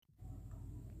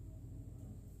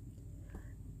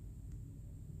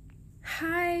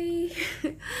Hi.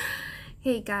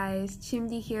 Hey guys,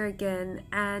 Chimdi here again,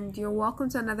 and you're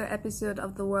welcome to another episode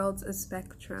of The World's a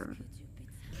Spectrum.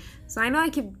 So I know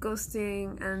I keep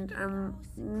ghosting and I'm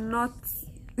not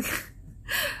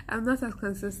I'm not as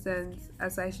consistent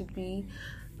as I should be.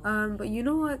 But you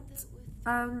know what?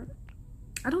 I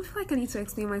don't feel like I need to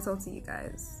explain myself to you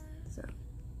guys. So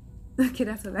okay,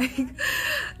 that's a lie.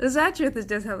 The sad truth is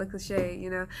just hella cliche, you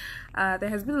know. There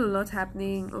has been a lot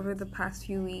happening over the past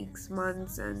few weeks,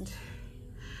 months, and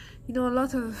you know, a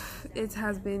lot of it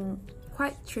has been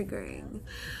quite triggering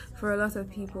for a lot of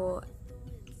people.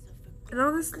 And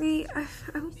honestly, I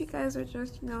hope you guys are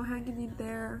just, hanging in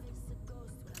there,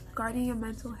 guarding your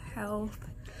mental health.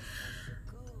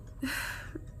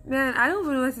 Man, I don't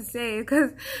even know what to say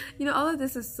because, all of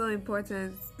this is so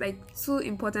important, like too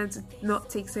important to not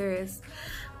take serious.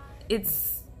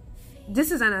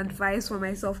 This is an advice for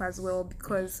myself as well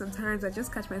because sometimes I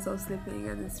just catch myself slipping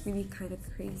and it's really kind of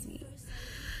crazy.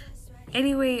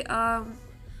 Anyway, I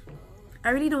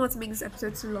really don't want to make this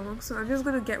episode too long, so I'm just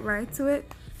gonna get right to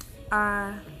it.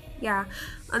 On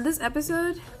this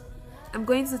episode, I'm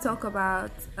going to talk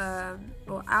about,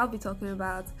 I'll be talking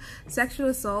about sexual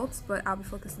assault, but I'll be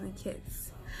focusing on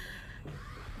kids.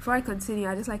 Before I continue,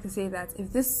 I just like to say that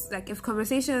if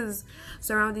conversations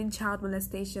surrounding child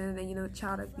molestation and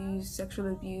child abuse,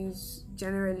 sexual abuse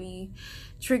generally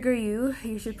trigger you,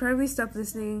 you should probably stop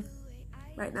listening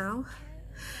right now.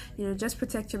 Just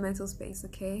protect your mental space,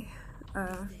 okay?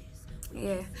 Back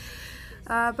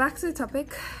to the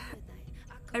topic.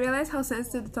 I realize how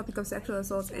sensitive the topic of sexual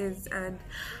assault is and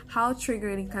how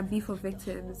triggering it can be for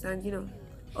victims. And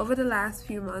over the last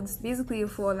few months, basically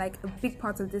for like a big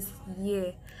part of this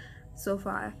year so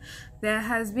far, there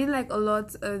has been like a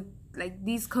lot of like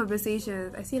these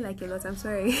conversations. I say like a lot, I'm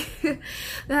sorry. There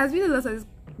has been a lot of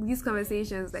these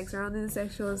conversations like surrounding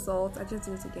sexual assault. I just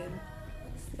do it again.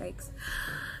 Yikes.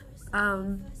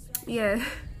 There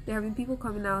have been people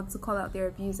coming out to call out their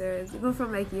abusers, even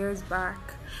from like years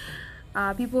back.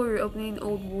 People reopening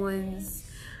old wounds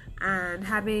and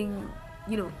having,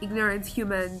 ignorant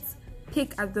humans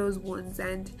pick at those wounds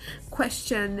and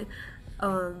question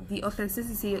the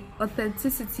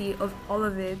authenticity of all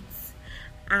of it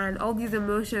and all these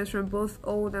emotions from both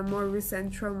old and more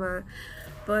recent trauma.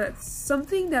 But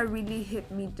something that really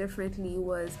hit me differently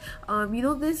was, there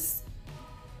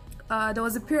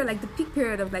was a period, like the peak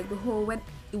period of like the whole, when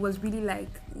it was really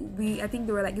like, I think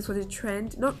they were like, this was a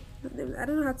trend, not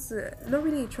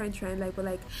really a trend, like, but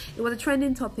like it was a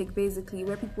trending topic basically,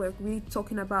 where people were really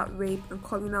talking about rape and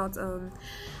calling out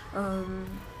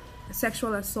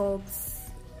sexual assaults,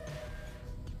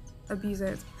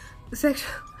 abusers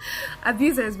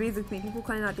basically, people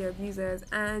calling out their abusers.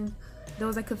 And there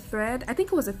was like a thread, I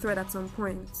think it was a thread at some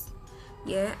point,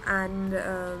 and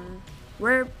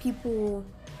where people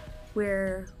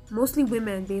where mostly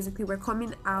women basically were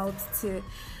coming out to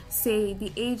say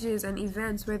the ages and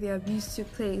events where the abuse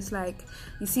took place. Like,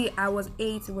 you see, I was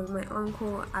 8, it was my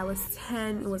uncle. I was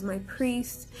 10, it was my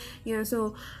priest.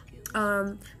 So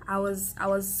I was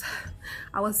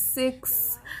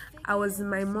 6, I was in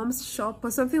my mom's shop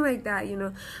or something like that.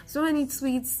 So many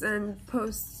tweets and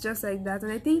posts just like that.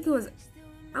 And I think it was,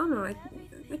 I don't know, I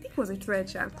think it was a thread,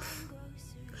 Sha.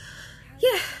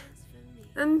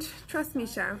 And trust me,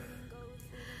 Sha,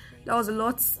 there was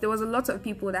a lot of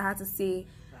people that had to say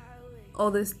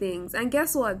all those things. And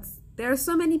guess what? There are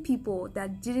so many people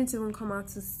that didn't even come out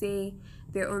to say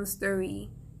their own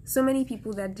story. So many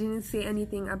people that didn't say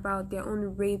anything about their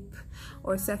own rape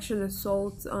or sexual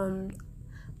assault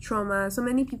trauma. So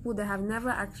many people that have never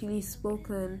actually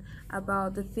spoken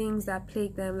about the things that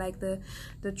plague them, like the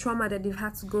trauma that they've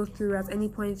had to go through at any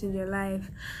point in their life.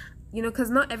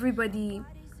 Because not everybody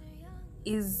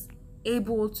is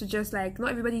able to just like, not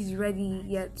everybody's ready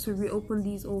yet to reopen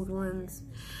these old wounds.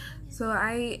 So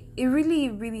it really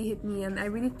hit me, and I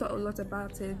really thought a lot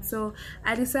about it. So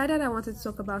I decided I wanted to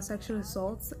talk about sexual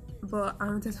assault, but I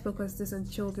wanted to focus this on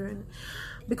children,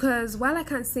 because while I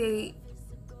can't say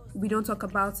we don't talk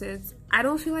about it, I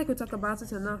don't feel like we talk about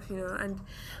it enough, and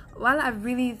while I've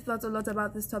really thought a lot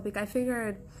about this topic, I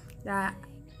figured that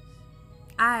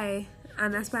I,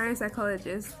 an aspiring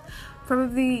psychologist,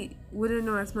 probably wouldn't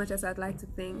know as much as I'd like to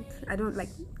think. I don't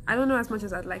know as much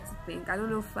as I'd like to think. I don't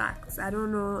know facts. I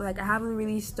don't know, like, I haven't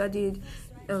really studied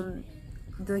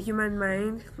the human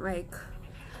mind like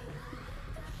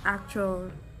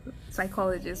actual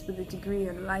psychologist with a degree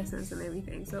and a license and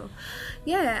everything. So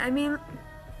I mean,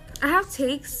 I have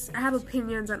takes, I have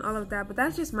opinions and all of that, but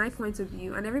that's just my point of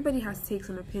view, and everybody has takes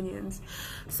and opinions.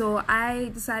 So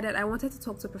I decided I wanted to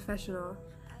talk to a professional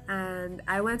and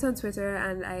I went on Twitter,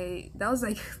 and that was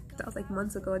like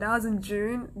months ago. That was in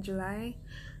July.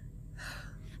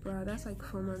 Bro, that's like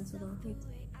 4 months ago. Wait.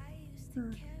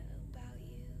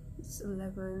 It's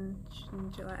 11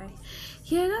 June, July.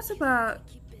 Yeah, that's about.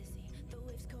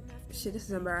 Shit, this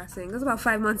is embarrassing. That's about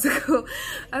 5 months ago.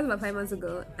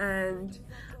 And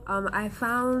I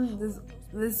found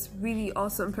this really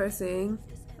awesome person,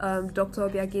 Dr.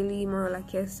 Obiageli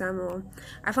Morolake Samuel.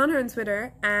 I found her on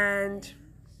Twitter, and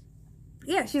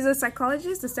yeah, she's a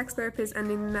psychologist, a sex therapist, and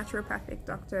a naturopathic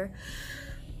doctor.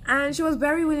 And she was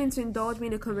very willing to indulge me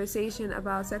in a conversation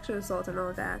about sexual assault and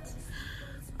all that.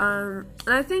 And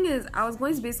the thing is, I was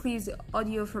going to basically use the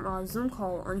audio from our Zoom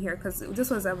call on here, because this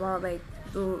was about like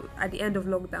at the end of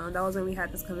lockdown. That was when we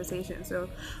had this conversation, so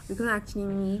we couldn't actually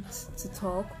meet to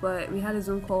talk, but we had a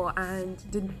Zoom call, and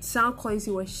the sound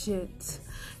quality was shit.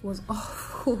 It was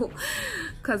awful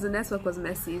because the network was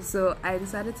messy. So I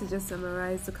decided to just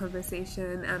summarize the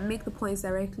conversation and make the points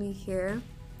directly here.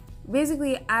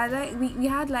 Basically,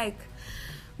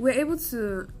 we're able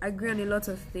to agree on a lot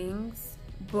of things,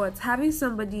 but having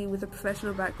somebody with a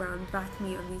professional background back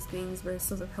me on these things was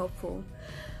sort of helpful.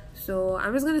 So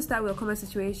I'm just going to start with a common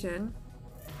situation,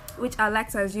 which I like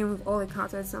to assume we've all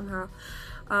encountered somehow,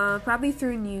 probably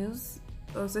through news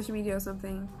or social media or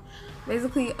something.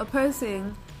 Basically, a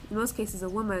person, in most cases a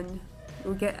woman,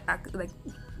 will get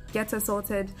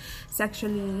assaulted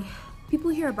sexually.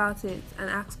 People hear about it and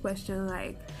ask questions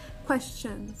like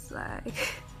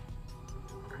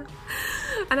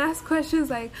and ask questions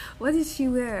like, what did she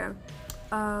wear?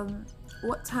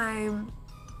 What time?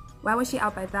 Why was she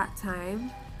out by that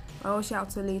time? Why was she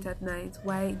out so late at night?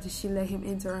 Why did she let him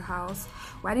into her house?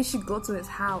 Why did she go to his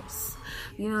house?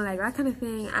 You know, like that kind of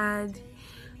thing. And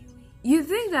you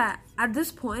think that at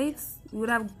this point we would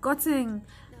have gotten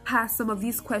past some of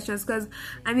these questions, because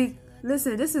I mean,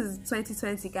 listen, this is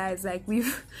 2020, guys. Like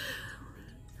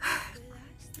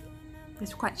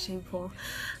it's quite shameful,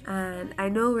 and I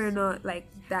know we're not like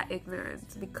that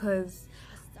ignorant, because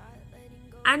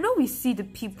I know we see the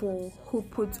people who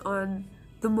put on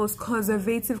the most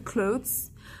conservative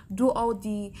clothes, do all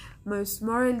the most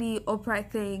morally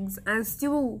upright things, and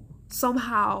still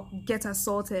somehow get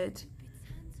assaulted,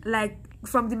 like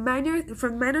from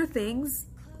minor things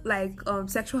like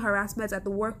sexual harassment at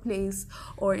the workplace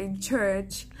or in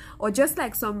church, or just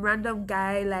like some random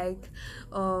guy like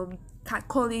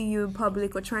catcalling you in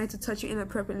public or trying to touch you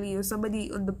inappropriately, or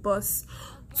somebody on the bus,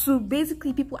 to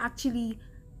basically people actually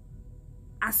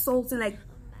assaulting, like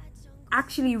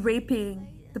actually raping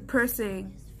the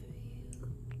person.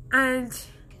 And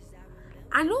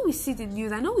I know we see the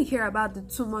news, I know we hear about the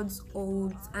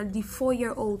 2-month-olds and the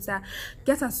 4-year-olds that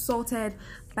get assaulted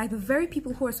by the very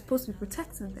people who are supposed to be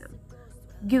protecting them,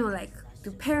 you know, like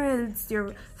the parents,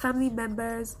 your family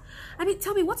members. I mean,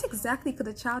 tell me, what exactly could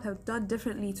a child have done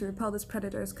differently to repel these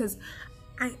predators? Because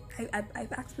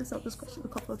I've asked myself this question a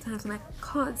couple of times, and I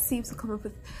can't seem to come up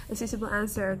with a suitable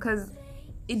answer, because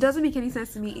it doesn't make any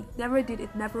sense to me. It never did,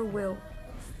 it never will.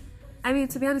 I mean,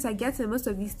 to be honest, I get it. Most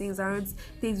of these things aren't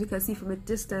things we can see from a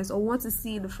distance or want to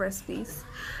see in the first place.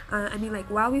 I mean, like,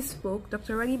 while we spoke,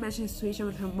 Dr. Reddy mentioned a situation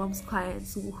with her mom's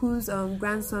clients whose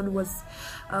grandson was,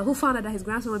 who found out that his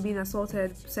grandson was being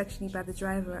assaulted sexually by the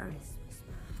driver.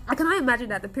 I cannot imagine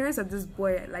that the parents of this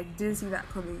boy like didn't see that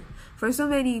coming for so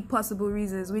many possible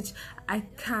reasons, which I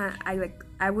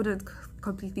wouldn't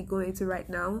completely go into right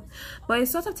now. But it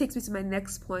sort of takes me to my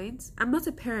next point. I'm not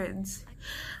a parent.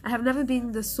 I have never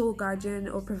been the sole guardian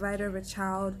or provider of a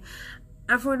child,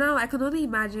 and for now I can only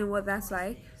imagine what that's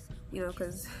like, you know,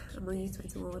 because I'm only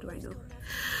 21. What do I know?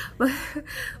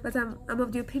 But I'm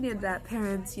of the opinion that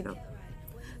parents, you know,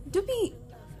 do be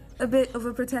a bit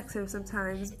overprotective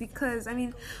sometimes, because I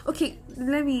mean, okay,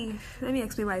 let me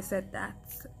explain why I said that.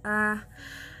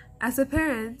 As a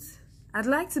parent, I'd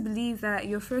like to believe that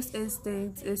your first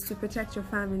instinct is to protect your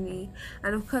family,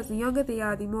 and of course the younger they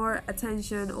are, the more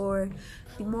attention, or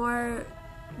the more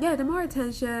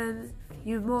attention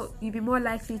you'd be more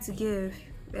likely to give.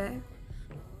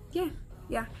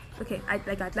 Yeah. Okay,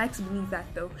 I'd like to believe that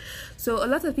though. So a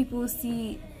lot of people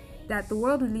see that the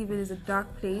world we live in is a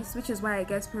dark place, which is why I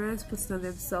guess parents put it on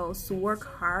themselves to work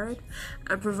hard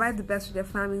and provide the best for their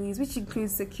families, which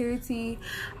includes security,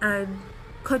 and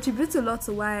contributes a lot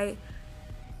to why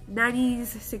nanny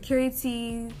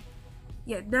security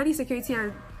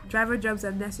and driver jobs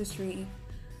are necessary.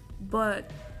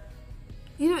 But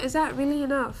you know, is that really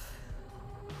enough?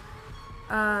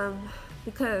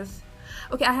 Because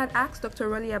okay, I had asked Dr.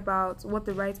 Rowley about what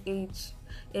the right age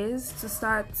is to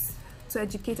start to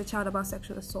educate a child about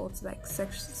sexual assault, like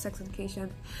sex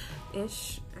education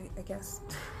ish, I guess.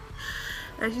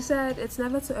 And she said it's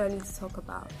never too early to talk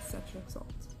about sexual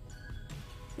assault.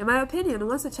 In my opinion,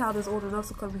 once a child is old enough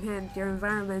to comprehend their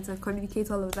environment and communicate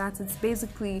all of that, it's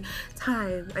basically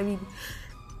time. I mean,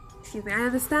 excuse me, I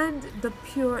understand the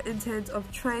pure intent of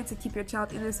trying to keep your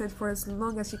child innocent for as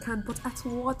long as you can, but at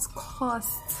what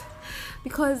cost?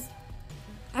 Because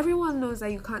everyone knows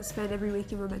that you can't spend every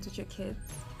waking moment with your kids,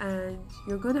 and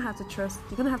you're gonna have to trust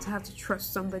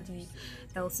somebody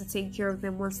else to take care of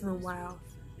them once in a while.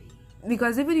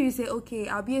 Because even if you say, okay,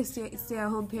 I'll be a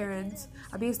stay-at-home parent,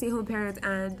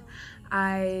 and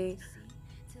I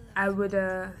would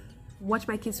watch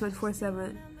my kids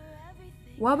 24/7.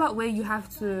 What about when you have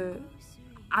to,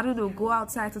 I don't know, go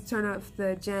outside to turn off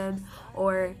the gen,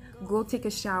 or go take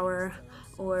a shower,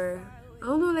 or I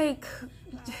don't know, like,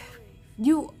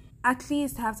 you at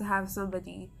least have to have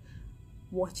somebody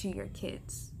watching your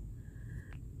kids.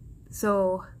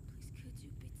 So,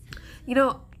 you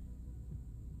know,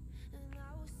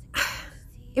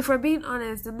 if we're being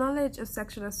honest, the knowledge of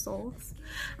sexual assault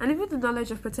and even the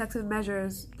knowledge of protective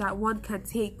measures that one can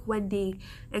take when they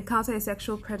encounter a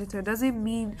sexual predator doesn't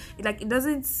mean, like, it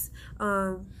doesn't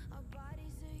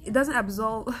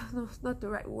absolve, no, not the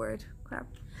right word, crap,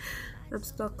 I'm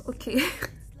stuck, okay.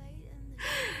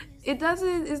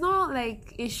 It's not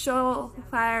like a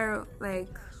surefire, like,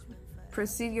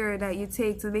 procedure that you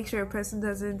take to make sure a person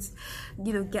doesn't,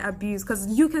 get abused, because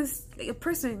a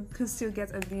person can still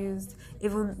get abused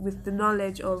even with the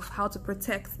knowledge of how to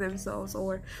protect themselves,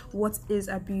 or what is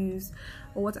abuse,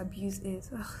 or what abuse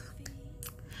is. Ugh.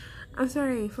 I'm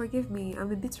sorry, forgive me, I'm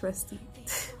a bit rusty.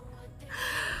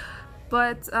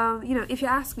 But if you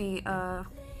ask me why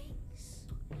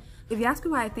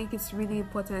I think it's really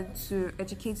important to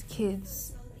educate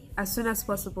kids as soon as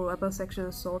possible about sexual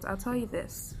assault, I'll tell you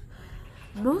this.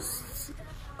 Most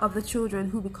of the children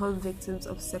who become victims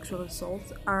of sexual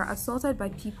assault are assaulted by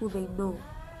people they know.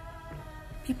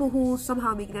 People who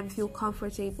somehow make them feel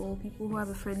comfortable, people who have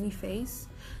a friendly face,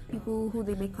 people who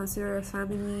they may consider a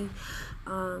family.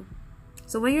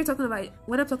 So when I'm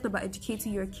talking about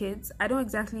educating your kids, I don't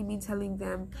exactly mean telling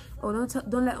them, oh,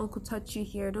 don't let uncle touch you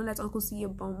here, don't let uncle see your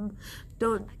bum,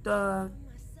 don't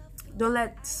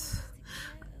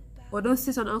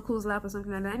sit on uncle's lap or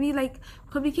something like that. I mean, like,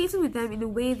 communicating with them in a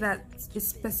way that is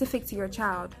specific to your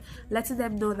child, letting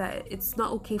them know that it's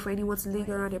not okay for anyone to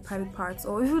linger around their private parts,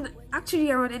 or even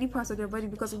actually around any parts of their body,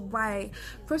 because why?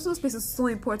 Personal space is so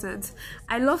important.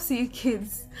 I love seeing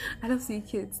kids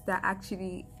that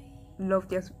actually love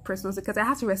their personal space, because I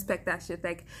have to respect that shit.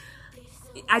 Like,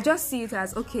 I just see it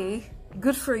as, okay,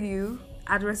 good for you,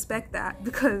 I'd respect that,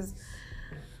 because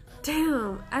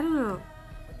damn, I don't know.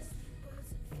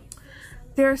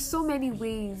 There are so many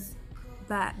ways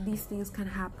that these things can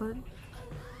happen,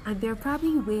 and there are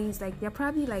probably ways that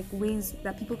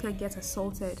people can get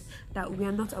assaulted that we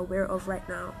are not aware of right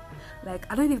now. Like,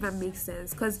 I don't think that makes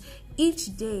sense, because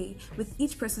each day, with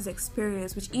each person's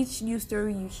experience, with each new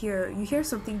story you hear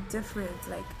something different.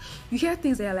 Like, you hear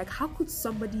things that are like, how could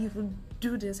somebody even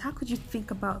do this? How could you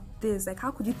think about this? Like,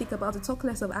 how could you think about it? Talk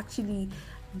less of actually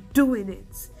doing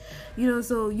it,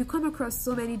 so you come across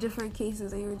so many different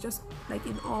cases, and you're just like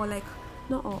in awe. Like,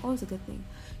 not awe is a good thing,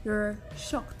 you're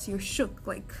shocked, you're shook,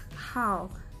 like, how,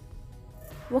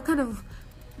 what kind of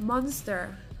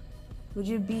monster would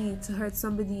you be to hurt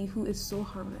somebody who is so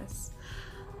harmless,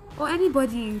 or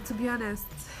anybody, to be honest?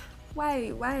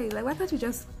 Why can't you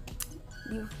just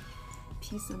live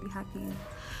peace and be happy?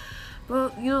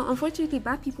 Well, unfortunately,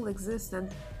 bad people exist,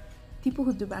 and people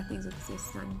who do bad things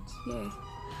exist, and yeah,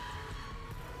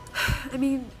 I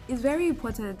mean, it's very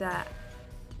important that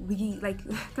I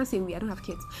can't say I don't have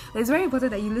kids, but it's very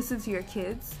important that you listen to your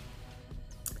kids.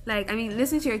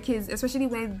 Listen to your kids, especially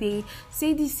when they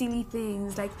say these silly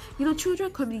things. Like,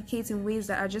 children communicate in ways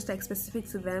that are just, like, specific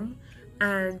to them,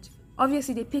 and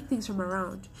obviously they pick things from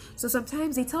around. So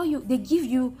sometimes they give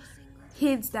you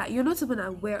hints that you're not even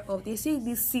aware of. They say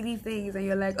these silly things, and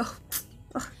you're like, oh,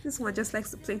 this one just likes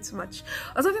to play too much,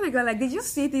 or something like that. Like, they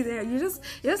just say things there, you're just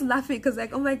laughing because,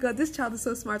 like, oh my god, this child is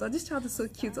so smart, or this child is so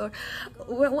cute, or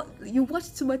you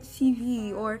watch too much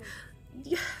TV, or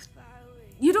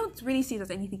you don't really see it as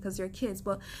anything because you're kids.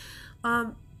 But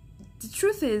the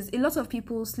truth is, a lot of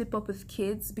people slip up with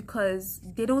kids because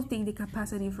they don't think they can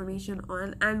pass any information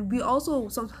on, and we also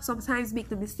sometimes make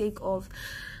the mistake of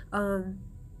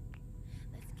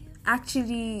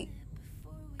actually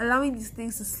allowing these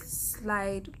things to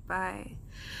slide by.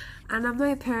 And I'm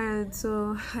not a parent,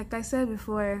 so like I said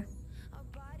before,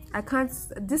 I can't.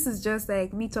 This is just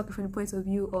like me talking from the point of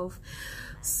view of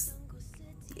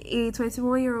a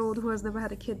 21-year-old who has never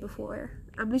had a kid before.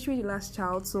 I'm literally the last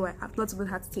child, so I've not even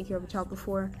had to take care of a child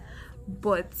before.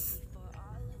 But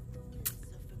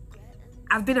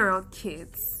I've been around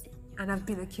kids, and I've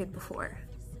been a kid before,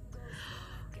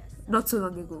 not too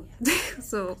long ago.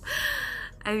 So,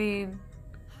 I mean,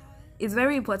 it's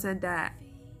very important that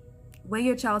when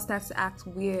your child starts to act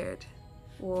weird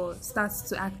or starts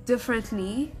to act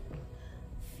differently,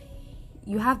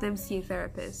 you have them see a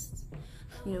therapist.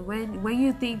 You know,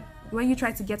 when you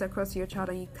try to get across to your child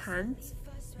and you can't,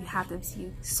 you have them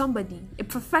see somebody, a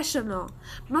professional,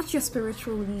 not your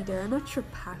spiritual leader, not your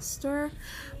pastor,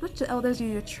 not the elders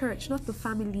in your church, not the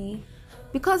family,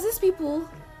 because these people,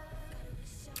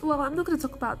 well, I'm not going to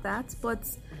talk about that, but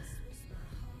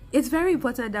it's very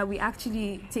important that we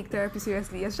actually take therapy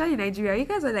seriously, especially in Nigeria. You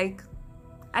guys are like,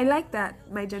 I like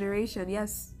that my generation,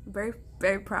 yes, very,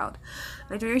 very proud.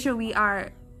 My generation, we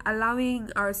are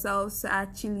allowing ourselves to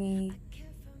actually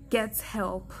get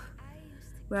help.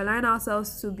 We're allowing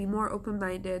ourselves to be more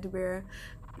open-minded. We're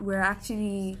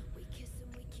actually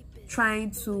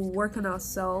trying to work on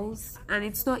ourselves, and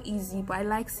it's not easy, but I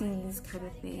like seeing these kind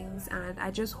of things, and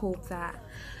I just hope that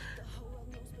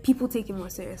people take it more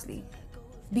seriously,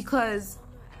 because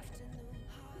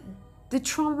the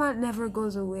trauma never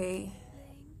goes away.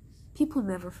 People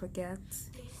never forget.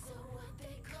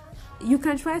 You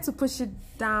can try to push it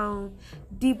down,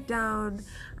 deep down,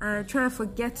 and try and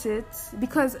forget it,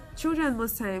 because children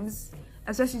most times,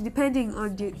 especially depending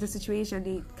on the situation,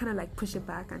 they kind of like push it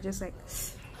back and just like,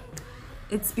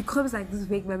 it becomes like this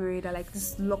vague memory, that like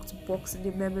this locked box in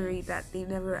the memory that they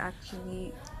never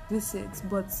actually visit.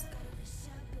 But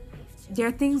there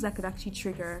are things that could actually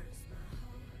trigger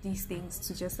these things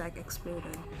to just like explode,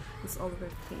 and it's all over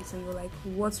the place, and you're like,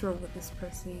 what's wrong with this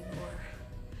person? Or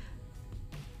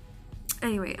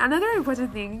anyway, another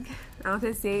important thing I want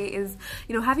to say is,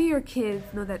 you know, having your kids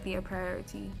know that they are a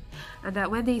priority, and that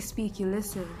when they speak, you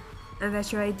listen, and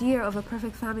that your idea of a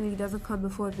perfect family doesn't come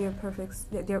before their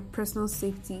personal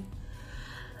safety.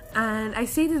 And I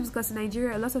say this because in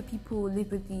Nigeria, a lot of people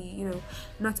live with the, you know,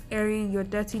 not airing your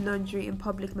dirty laundry in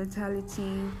public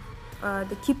mentality,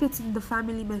 the keep it in the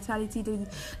family mentality, the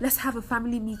let's have a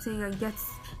family meeting and get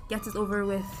it over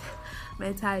with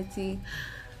mentality.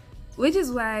 Which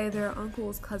is why there are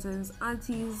uncles, cousins,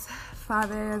 aunties,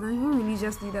 fathers, and even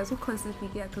religious leaders who constantly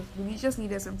get, because religious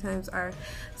leaders sometimes are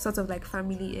sort of like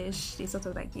family-ish. They sort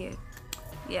of like,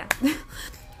 yeah.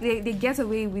 they get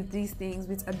away with these things,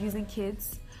 with abusing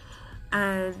kids.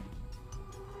 And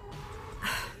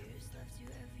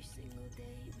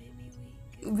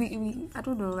I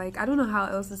don't know, like, I don't know how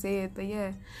else to say it, but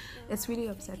yeah, it's really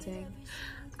upsetting.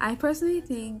 I personally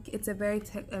think it's a very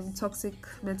toxic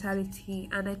mentality,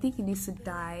 and I think it needs to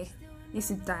die.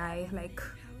 Like,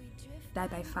 die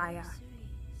by fire.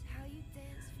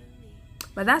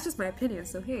 But that's just my opinion,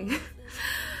 so hey.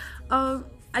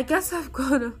 I guess I've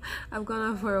gone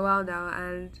on for a while now,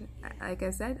 and like I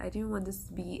said, I didn't want this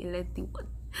to be a lengthy one.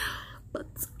 But,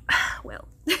 well.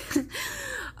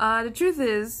 The truth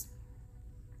is,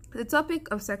 the topic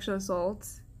of sexual assault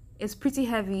is pretty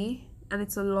heavy, and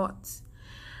it's a lot.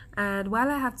 And while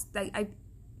I have to,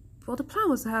 the plan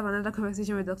was to have another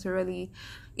conversation with Dr. Relly,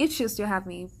 if she'll still have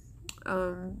me.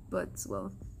 But,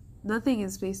 well, nothing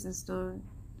is placed in stone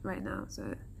right now, so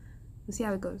we'll see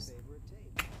how it goes.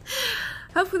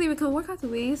 Hopefully we can work out a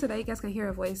way so that you guys can hear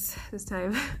a voice this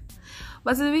time.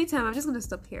 But in the meantime, I'm just going to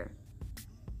stop here.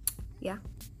 Yeah.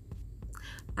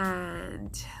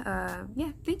 And,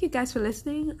 thank you guys for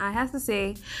listening. I have to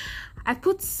say, I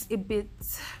put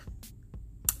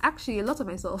a lot of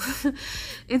myself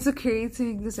into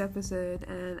creating this episode,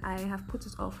 and I have put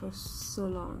it off for so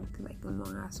long, like a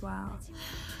long ass while.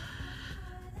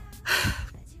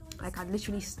 Like, I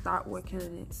literally start working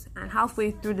on it, and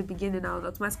halfway through the beginning, I'll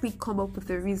automatically come up with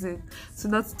a reason to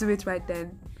not do it right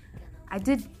then. I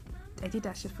did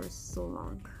that shit for so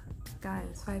long,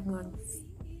 guys. 5 months.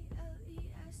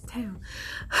 Damn.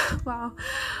 Wow.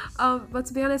 But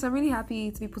to be honest, I'm really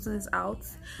happy to be putting this out,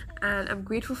 and I'm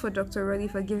grateful for Dr.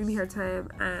 Relly for giving me her time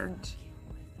and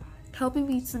helping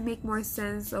me to make more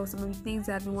sense of some of the things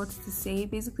that I've been wanting to say.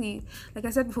 Basically, like I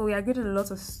said before, we agreed on a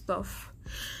lot of stuff,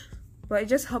 but it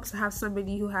just helps to have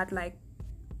somebody who had, like,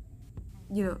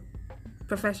 you know,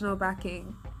 professional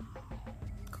backing.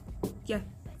 Yeah.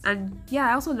 And yeah,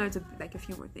 I also learned a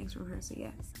few more things from her, so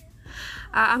yeah.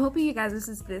 I'm hoping you guys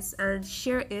listen to this and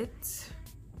share it.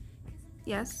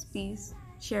 Yes, please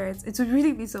share it. It would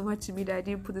really mean so much to me that I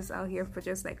didn't put this out here for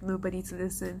just like nobody to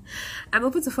listen. I'm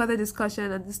open to further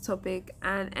discussion on this topic,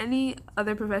 and any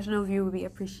other professional view would be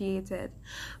appreciated.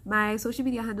 My social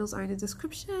media handles are in the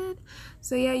description,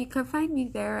 so yeah, you can find me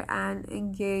there and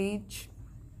engage.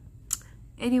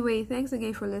 Anyway, thanks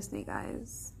again for listening,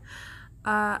 guys.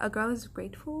 A girl is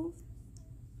grateful.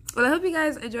 Well, I hope you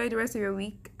guys enjoy the rest of your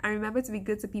week, and remember to be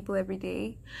good to people every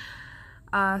day.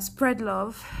 Spread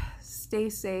love, stay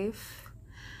safe.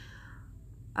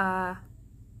 Hashtag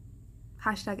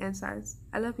NSARS.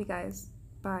 I love you guys.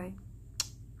 Bye.